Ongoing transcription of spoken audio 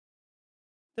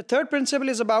The third principle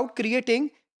is about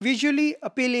creating visually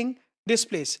appealing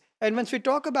displays. And once we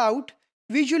talk about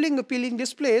visually appealing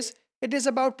displays, it is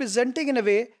about presenting in a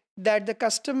way that the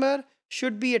customer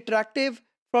should be attractive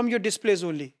from your displays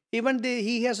only. Even though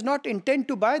he has not intent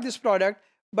to buy this product,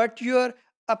 but your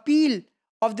appeal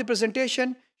of the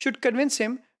presentation should convince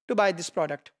him to buy this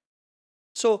product.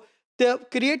 So the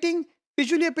creating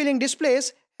visually appealing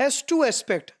displays has two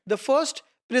aspects. The first,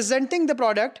 presenting the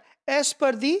product as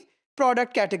per the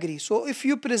product category. So if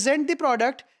you present the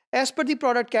product as per the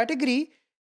product category,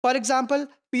 for example,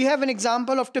 we have an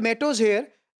example of tomatoes here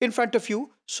in front of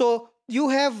you. So you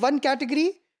have one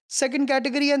category, second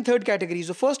category, and third category.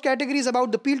 So first category is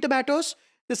about the peeled tomatoes,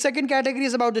 the second category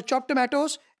is about the chopped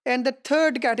tomatoes, and the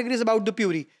third category is about the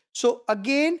puree. So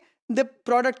again, the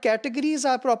product categories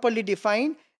are properly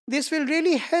defined. This will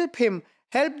really help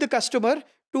the customer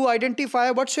to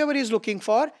identify whatsoever he is looking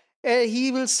for.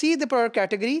 He will see the product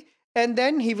category and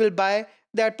then he will buy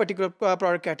that particular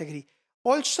product category.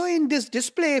 Also in this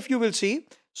display, if you will see,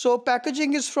 so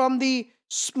packaging is from the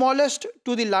smallest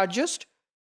to the largest.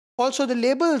 Also the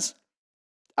labels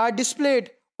are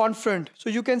displayed on front. So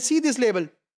you can see this label.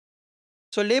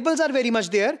 So labels are very much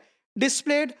there,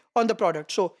 displayed on the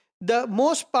product. So the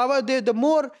most power, the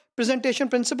more presentation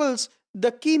principles,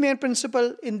 the key main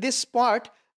principle in this part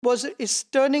is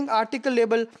turning article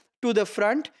label to the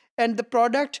front, and the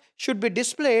product should be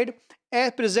displayed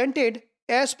as presented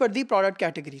as per the product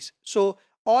categories. So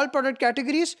all product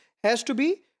categories has to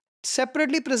be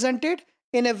separately presented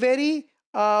in a very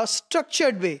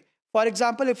structured way. For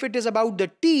example, if it is about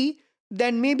the tea,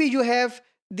 then maybe you have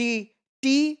the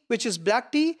tea which is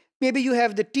black tea, maybe you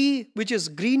have the tea which is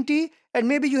green tea, and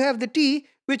maybe you have the tea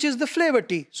which is the flavor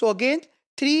tea. So again,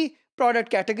 three product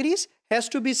categories has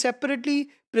to be separately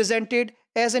presented.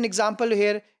 As an example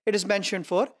here, it is mentioned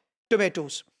for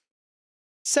tomatoes.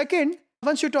 Second,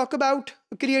 once you talk about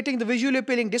creating the visually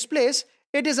appealing displays,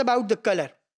 it is about the color,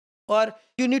 or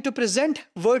you need to present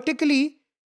vertically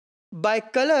by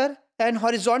color and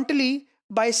horizontally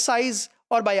by size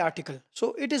or by article.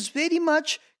 So it is very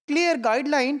much clear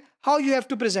guideline how you have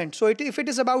to present. So if it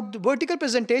is about the vertical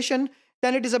presentation,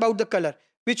 then it is about the color,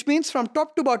 which means from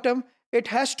top to bottom, it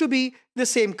has to be the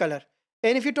same color.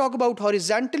 And if you talk about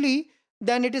horizontally,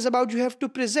 then it is about you have to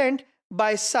present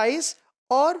by size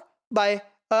or by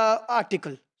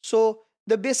article. So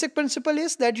the basic principle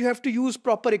is that you have to use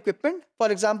proper equipment.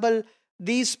 For example,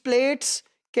 these plates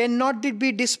cannot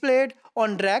be displayed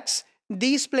on racks.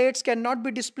 These plates cannot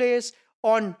be displayed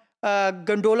on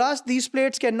gondolas. These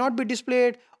plates cannot be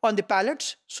displayed on the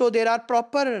pallets. So there are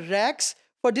proper racks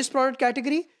for this product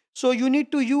category. So you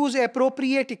need to use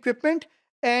appropriate equipment,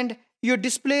 and your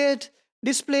displays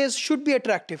should be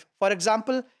attractive. For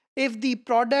example, if the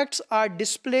products are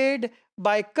displayed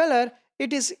by color,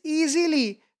 it is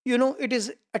easily, it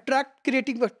is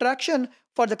creating attraction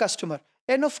for the customer.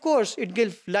 And of course, it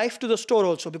gives life to the store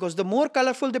also, because the more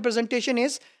colorful the presentation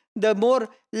is, the more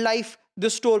life the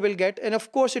store will get. And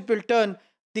of course, it will turn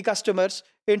the customers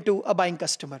into a buying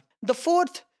customer. The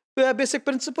fourth basic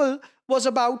principle was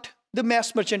about the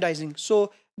mass merchandising.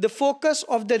 So the focus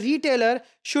of the retailer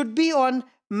should be on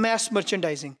mass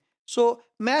merchandising. So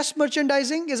mass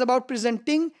merchandising is about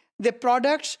presenting the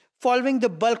products following the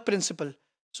bulk principle.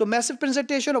 So massive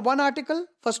presentation of one article,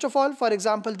 first of all, for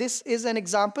example, this is an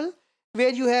example where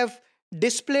you have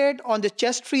displayed on the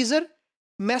chest freezer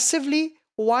massively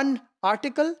one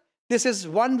article. This is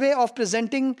one way of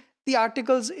presenting the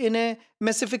articles in a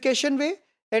massification way.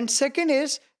 And second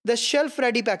is the shelf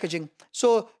ready packaging.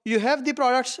 So you have the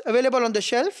products available on the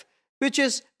shelf, which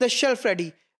is the shelf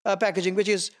ready packaging, which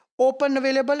is open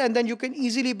available, and then you can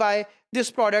easily buy this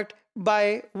product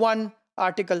by one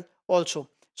article also.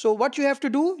 So what you have to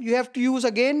do, you have to use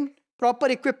again proper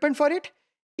equipment for it.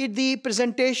 The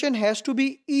presentation has to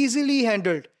be easily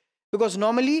handled, because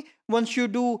normally once you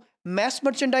do mass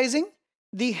merchandising,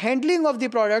 the handling of the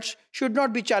products should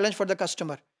not be challenged for the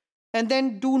customer. And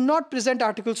then do not present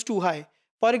articles too high.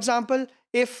 For example,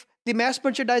 if the mass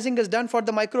merchandising is done for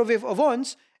the microwave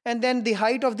ovens, and then the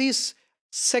height of these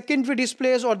secondary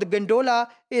displays or the gondola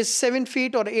is 7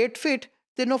 feet or 8 feet,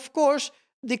 then of course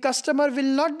the customer will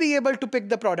not be able to pick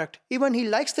the product. Even he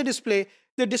likes the display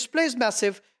is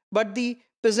massive, but the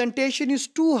presentation is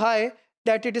too high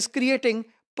that it is creating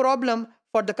problem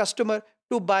for the customer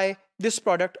to buy this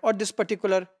product or this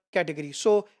particular category.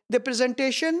 So the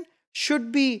presentation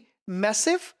should be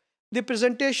massive. The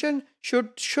presentation should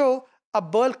show a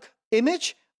bulk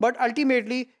image, but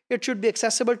ultimately it should be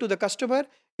accessible to the customer.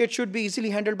 It should be easily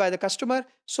handled by the customer,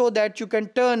 so that you can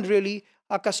turn really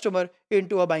a customer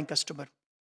into a buying customer.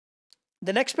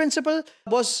 The next principle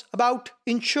was about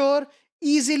ensure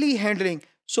easily handling.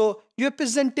 So your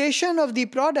presentation of the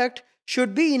product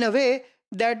should be in a way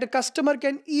that the customer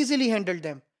can easily handle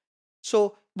them.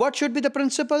 So what should be the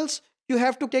principles you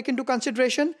have to take into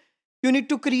consideration? You need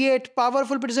to create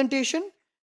powerful presentation.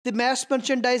 The mass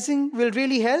merchandising will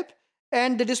really help,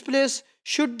 and the displays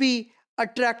should be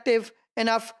attractive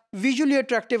enough, visually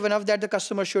attractive enough that the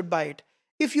customer should buy it.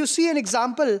 If you see an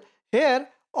example here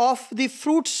of the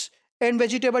fruits and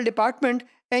vegetable department,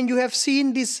 and you have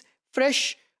seen these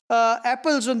fresh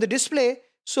apples on the display,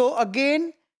 so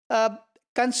again,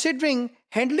 considering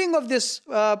handling of this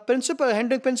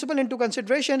handling principle into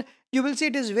consideration, you will see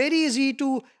it is very easy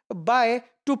to buy,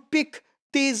 to pick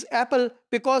these apple,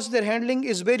 because their handling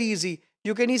is very easy.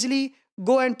 You can easily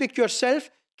go and pick yourself,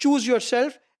 choose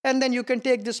yourself, and then you can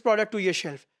take this product to your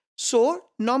shelf. So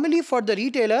normally for the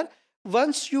retailer,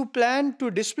 once you plan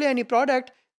to display any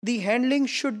product, the handling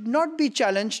should not be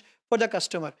challenged for the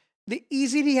customer. The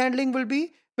easily handling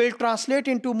will translate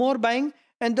into more buying,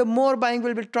 and the more buying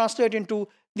will translate into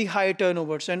the high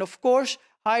turnovers, and of course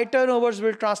high turnovers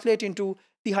will translate into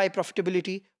the high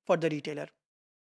profitability for the retailer.